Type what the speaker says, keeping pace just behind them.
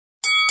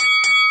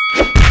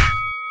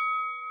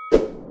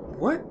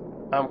What?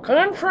 I'm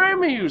country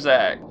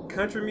music.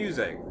 Country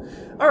music.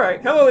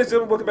 Alright, hello ladies and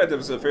gentlemen, welcome back to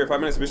episode of Ferret 5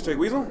 Minutes of Mr. Take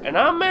Weasel. And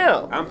I'm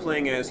Mel. I'm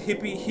playing as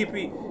hippie,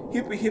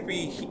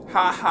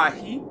 ha ha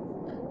he.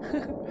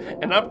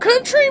 And I'm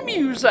country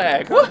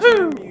music. Country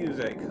Woohoo!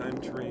 music,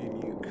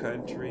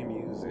 country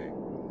music.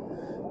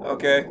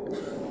 Okay,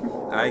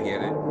 I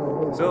get it.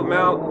 So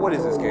Mal, what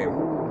is this game?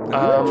 What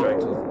are you trying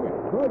to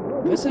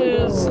avoid? This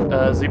is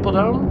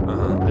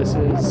Zeeple. This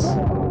is,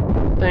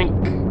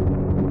 think,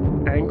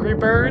 Angry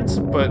Birds,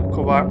 but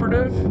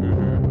cooperative.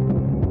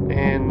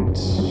 And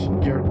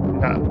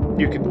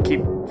you can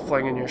keep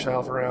flinging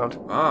yourself around.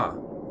 Ah.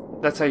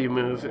 That's how you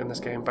move in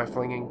this game, by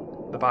flinging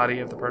the body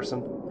of the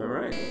person.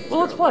 Alright. Well,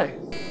 let's play.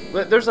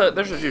 There's a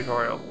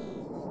tutorial.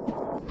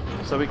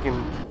 So we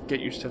can get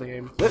used to the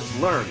game. Let's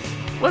learn.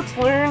 Let's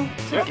learn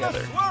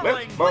together.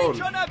 Let's bone.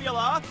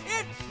 Nebula,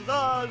 it's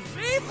the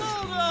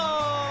Zeeple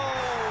Dome!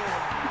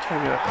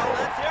 Turn it up. Now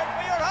let's hear it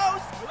for your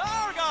host,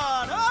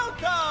 Largon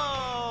Otto!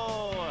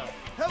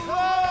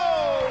 Hello,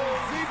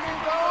 Zeeple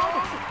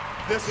Dome!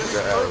 This is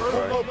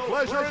full of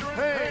pleasure and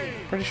pain.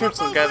 Pretty sure it's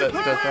the guy that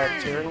does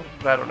racketeering,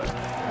 but I don't know.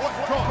 What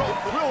trouble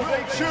will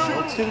they choose?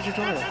 Let's do the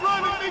tutorial. It's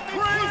driving me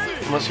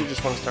crazy! Unless you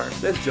just want to start.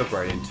 Let's jump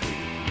right into it.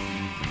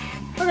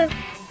 Okay.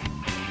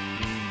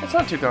 It's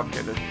not too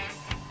complicated.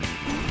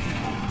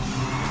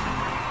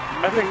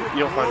 I think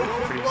you'll find it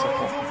pretty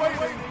simple.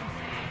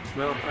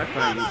 Well, I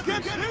find these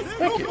games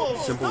Thank you.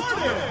 simple to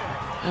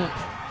know.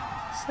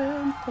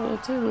 Simple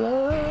to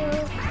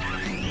love.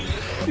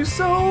 You're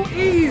so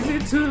easy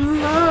to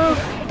love.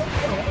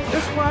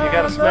 That's why You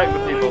gotta smack the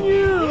people.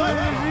 like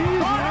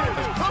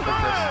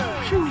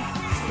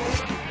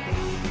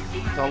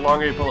The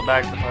longer you pull it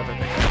back, the farther they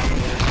go.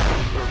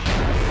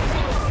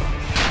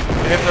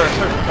 And if they're a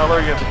certain color,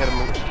 you have to hit them.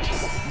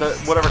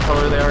 Whatever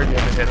color they are, you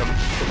have to hit them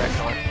with that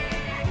color.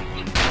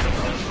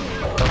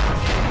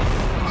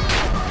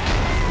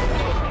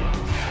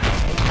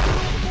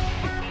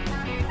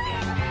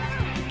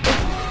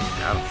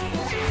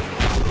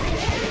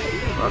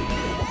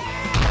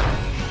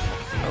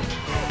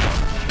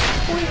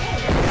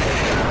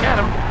 Got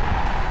him.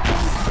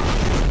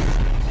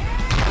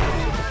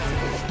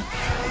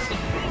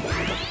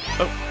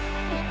 Oh.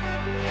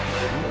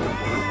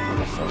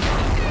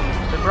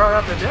 They brought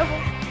out the devil.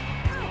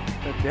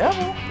 The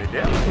devil? The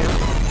devil, yeah.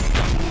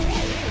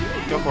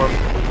 Go for him.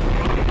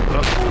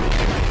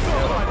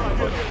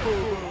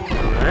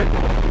 Alright.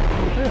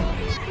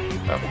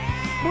 Oh.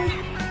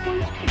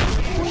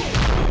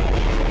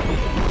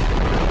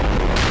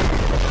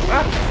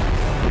 Ah.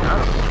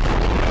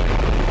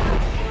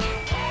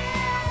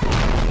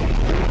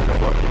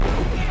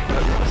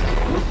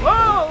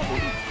 Whoa!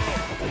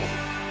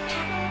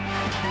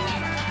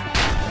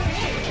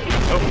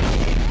 Oh.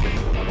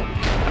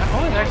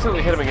 I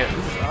accidentally hit him again.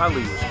 This is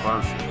oddly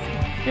responsive.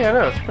 Yeah, I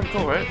know. It's pretty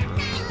cool, right?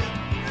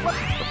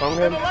 The phone An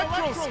gun?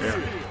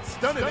 electro-sphere.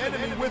 Stun an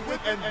enemy with it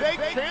and they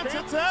can't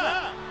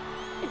attack.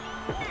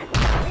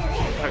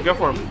 Alright, go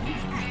for him.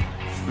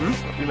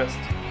 You missed.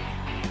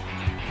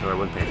 No, I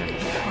wasn't paying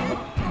attention.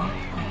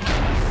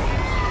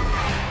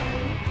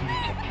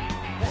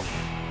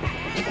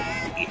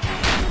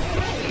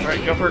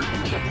 Alright, go for it.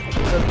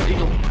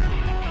 Eagle.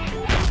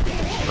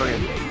 Okay,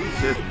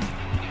 sit.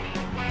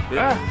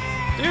 Ah,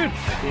 dude! I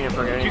can't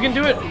fucking. You can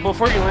do it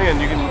before you land.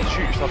 You can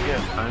shoot yourself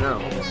again. I know.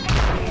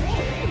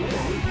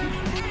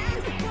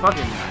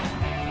 Fucking.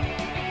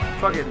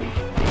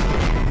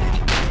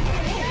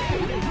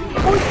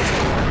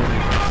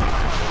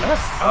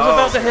 I was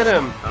about to hit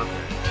him.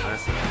 Okay,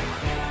 that's it.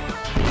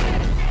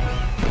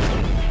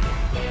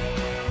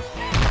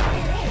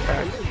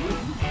 Alright.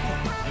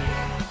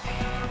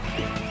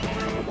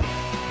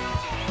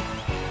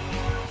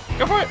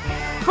 Go for it!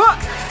 Fuck!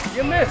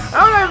 You missed!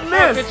 How did I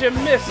How miss? did you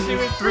miss? He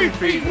was 3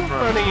 feet in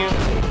front of you.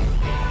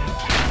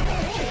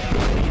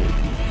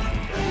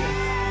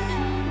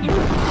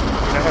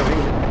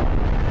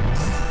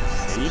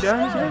 Can you die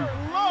in this game?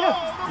 Yeah,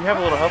 you have a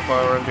little health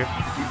bar around you. If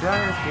you die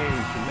in this game,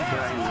 can you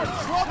die in this?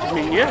 I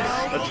mean, yes,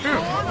 that's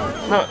true.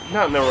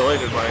 Not in a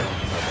related way.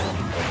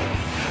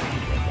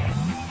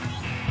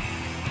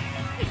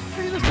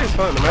 Hey, this game's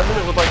fun. Imagine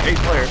it with like 8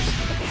 players.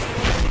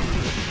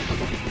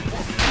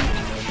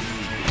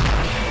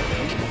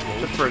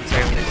 Just for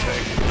insanity's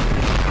sake.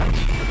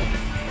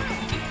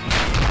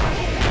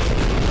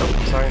 Oh,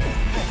 sorry.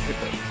 Hit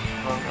the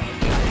wrong guy.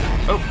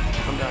 Oh,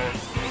 I'm dying.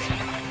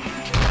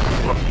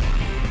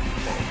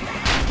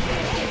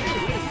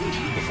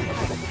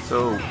 So,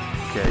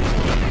 okay.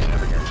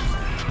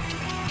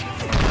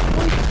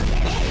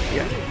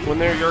 Yeah, when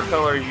they're your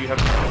color, you have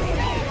to...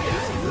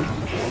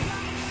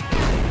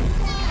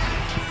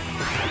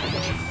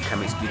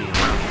 Come speeding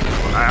around.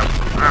 Ow!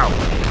 Ow!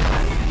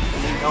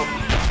 Need help.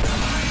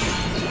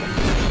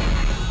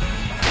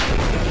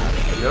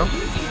 There you go.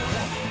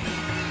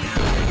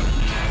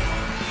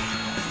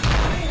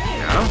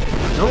 Yeah.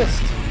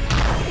 Missed.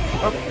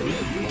 Oh.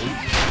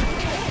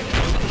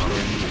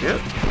 Yep.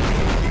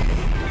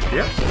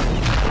 Yep.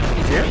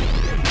 Yep.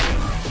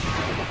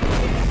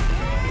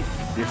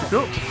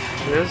 Difficult.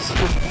 It is.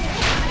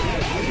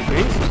 Any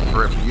greens?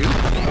 Ferret for you.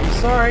 I'm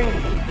sorry.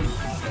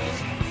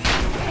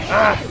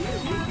 Ah!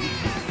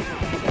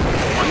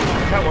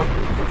 Got one.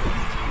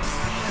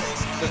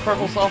 The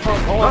purple sulfur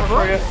all over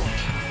for you.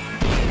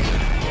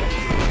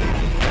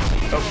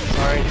 Oh,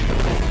 sorry.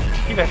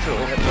 You've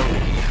accidentally hit them.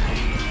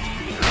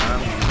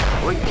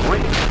 Boink,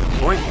 boink,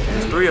 boink.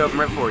 There's 3 of them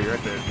right for you,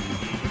 right there.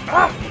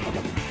 Ah!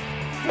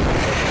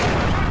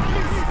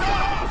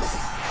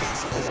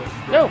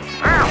 No!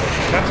 Ow!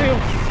 Got 2.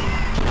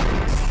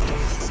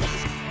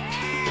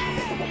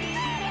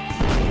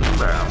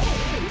 Wow.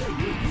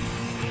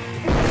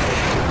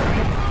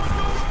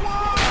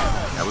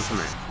 That was the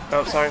man.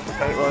 Oh, sorry. I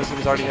didn't realize he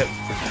was already hit.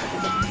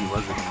 He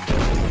wasn't.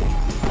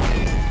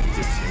 He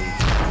did sneeze.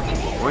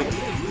 Boink.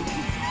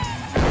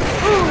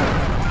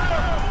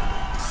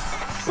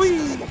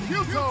 Whee!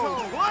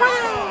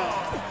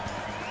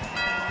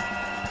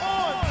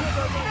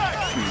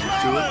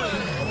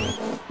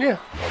 Yeah.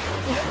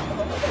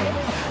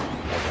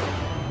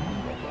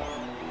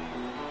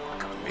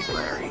 Come Big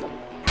Larry.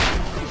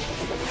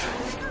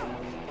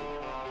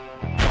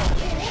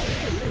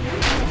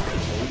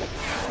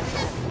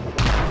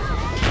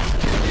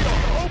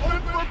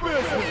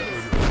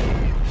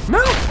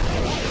 No!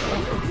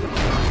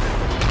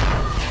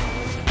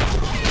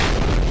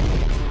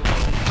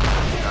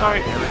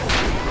 Sorry.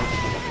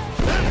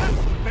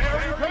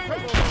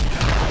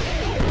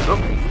 Oh.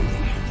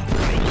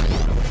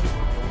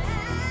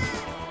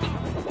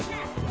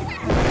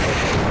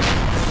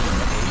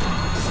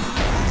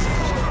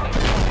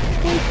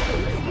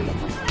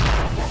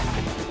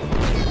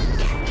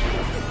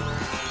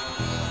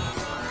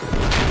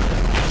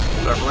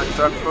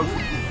 Sorry, folks.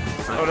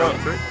 Oh no.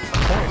 Sorry,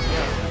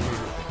 yeah.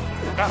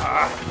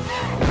 Ah.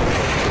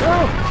 No!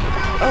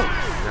 Oh!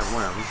 Got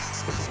one of them.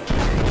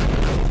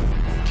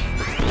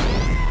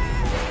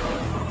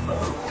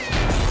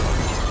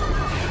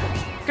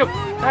 Go!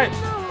 Hey!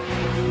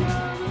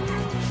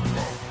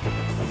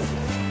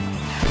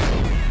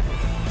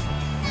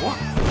 What?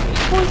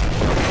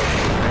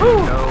 Woo!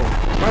 No.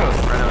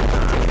 Right on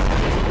time.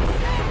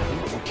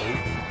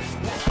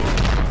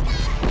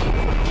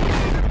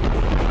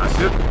 I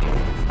should.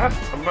 Ah,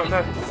 I'm about to.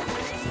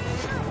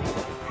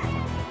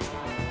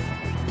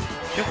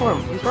 Get for him.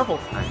 He's purple.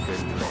 I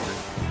couldn't do it.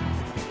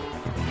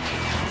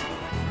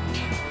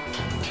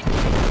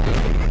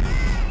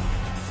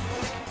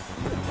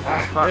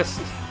 Ah,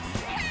 missed.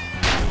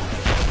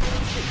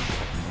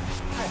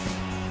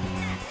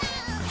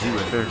 G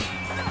right there.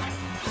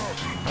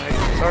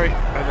 Sorry, I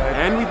died.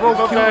 And we both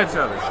killed died. each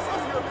other.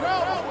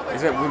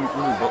 Is that when we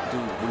both do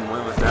when one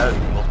of us dies, we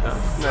both die?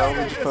 No, we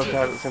just both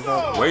died at the same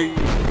time. Wait.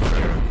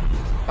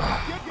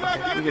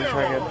 We can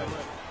try again.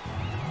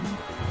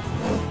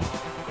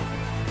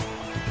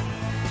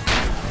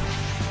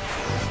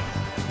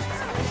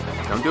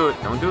 Don't do it.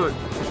 Don't do it.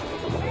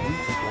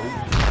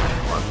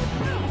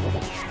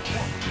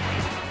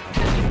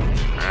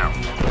 Ow.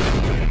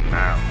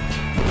 Ow.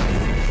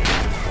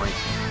 Wait.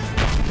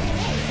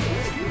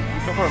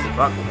 Go for him.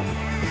 Fuck.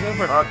 He's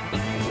over. Fuck.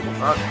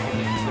 Fuck.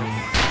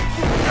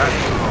 God.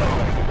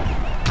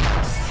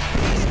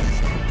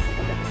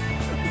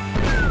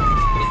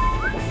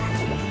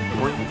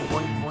 Boing,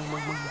 boing, boing, boing,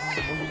 boing, boing.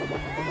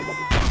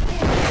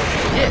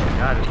 Yeah,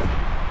 got it.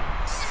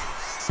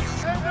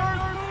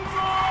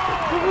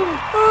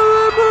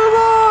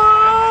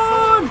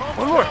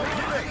 One more.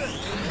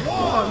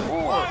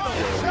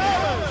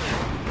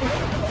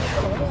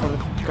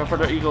 Go for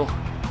the eagle.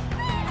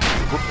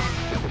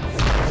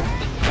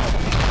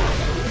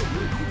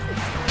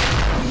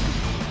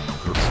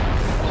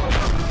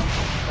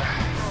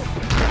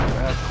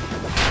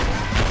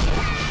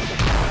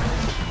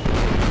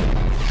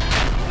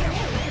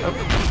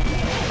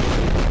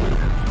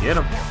 Get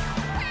him.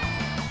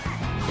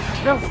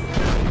 Go.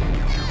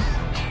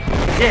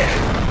 Yeah.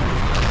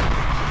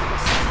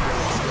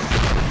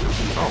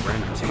 Oh,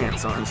 random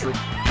chance, honestly.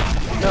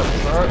 No,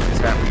 it's not. It's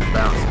happening to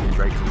bounce me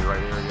right to the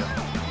right area.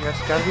 You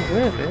guys gotta be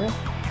good, man.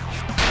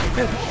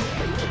 Good.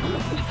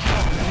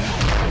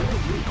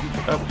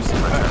 Oh,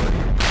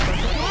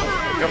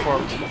 go for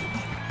him.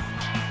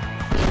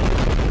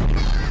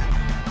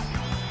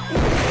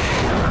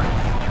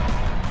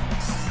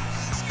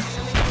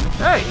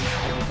 Hey!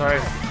 Sorry.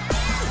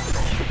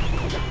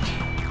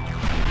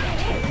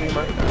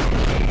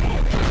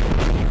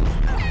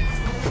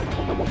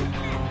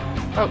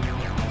 Oh.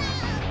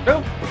 No!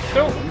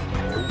 No!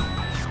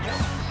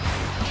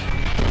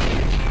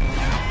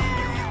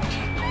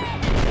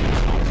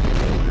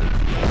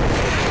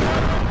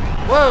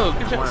 Whoa!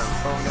 Good job!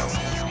 Oh no.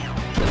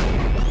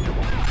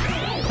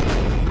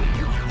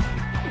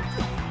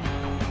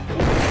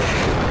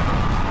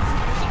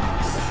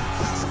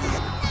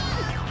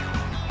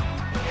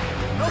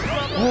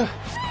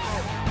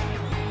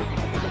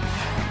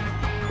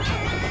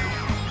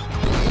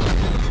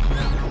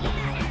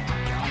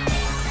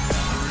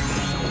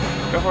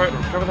 Go for it. Go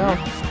for the help.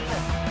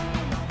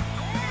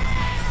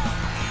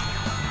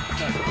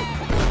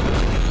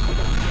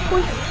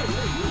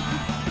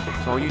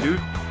 It's all you, dude.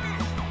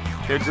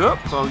 Heads up.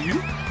 It's all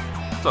you.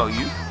 It's all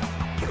you.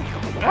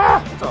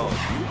 Ah! It's all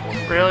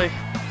you. Really?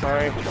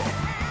 Sorry.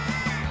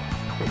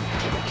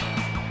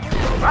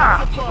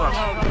 Ah!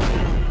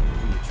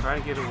 Try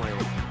to get away.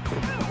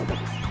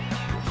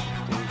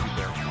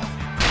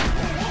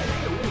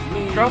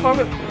 Drop on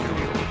it.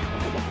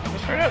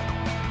 Straight up.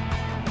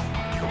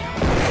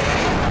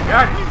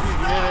 Got it.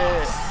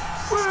 Yeah.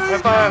 High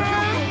five.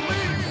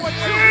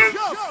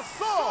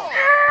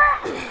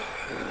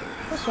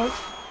 That's fine.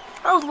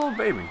 That was a little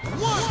baby.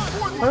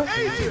 Huh?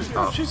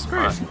 Oh, she's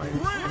great.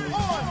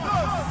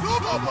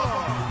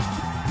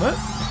 What?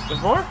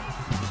 There's more?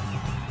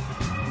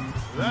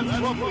 That's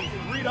roughly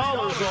 $3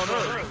 on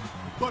Earth.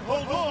 But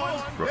hold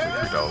on, Roughly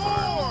 $3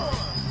 on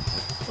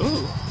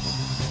Ooh.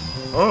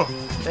 Oh.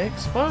 They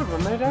explode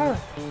when they die.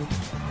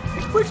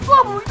 We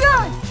explode when we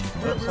die!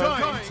 It's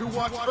time to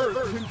watch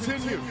Earth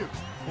continue.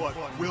 But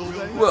will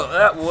they? Well,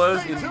 that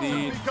was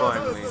indeed fun,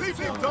 Because ladies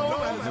the and Zeeple gentlemen.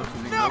 Dome has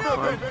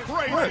never been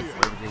crazier.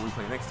 For everything we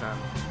play next time.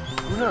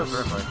 Who knows?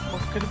 Very fun.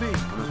 What could it be?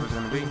 Who knows what's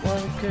gonna be?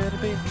 What could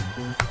it be?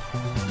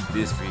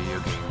 This video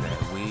game that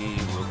we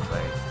will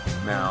play.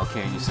 Now,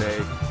 can you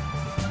say?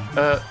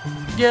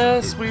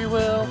 Yes, we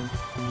will.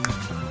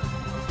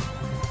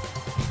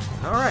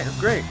 Alright, that's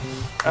great.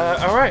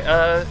 Alright,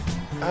 I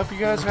hope you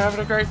guys are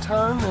having a great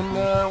time,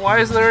 and, why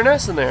isn't there an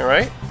S in there,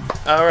 right?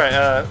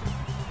 Alright,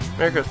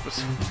 Merry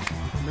Christmas.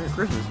 Merry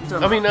Christmas.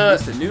 I mean,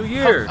 it's the new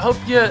year. Hope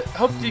you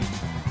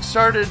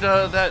started,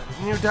 that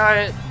new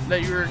diet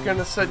that you were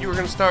said you were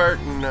gonna start,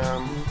 and,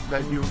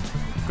 that you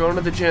going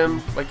to the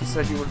gym, like you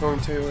said you were going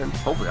to, and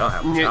Hopefully I'll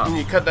have and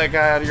you cut that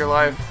guy out of your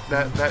life,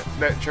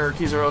 that jerk,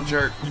 he's a real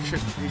jerk,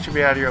 he should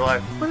be out of your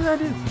life. What did I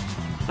do?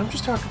 I'm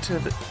just talking to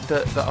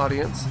the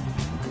audience.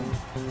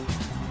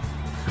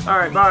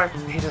 Alright, bye.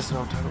 He doesn't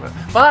know what I'm talking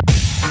about. Bye!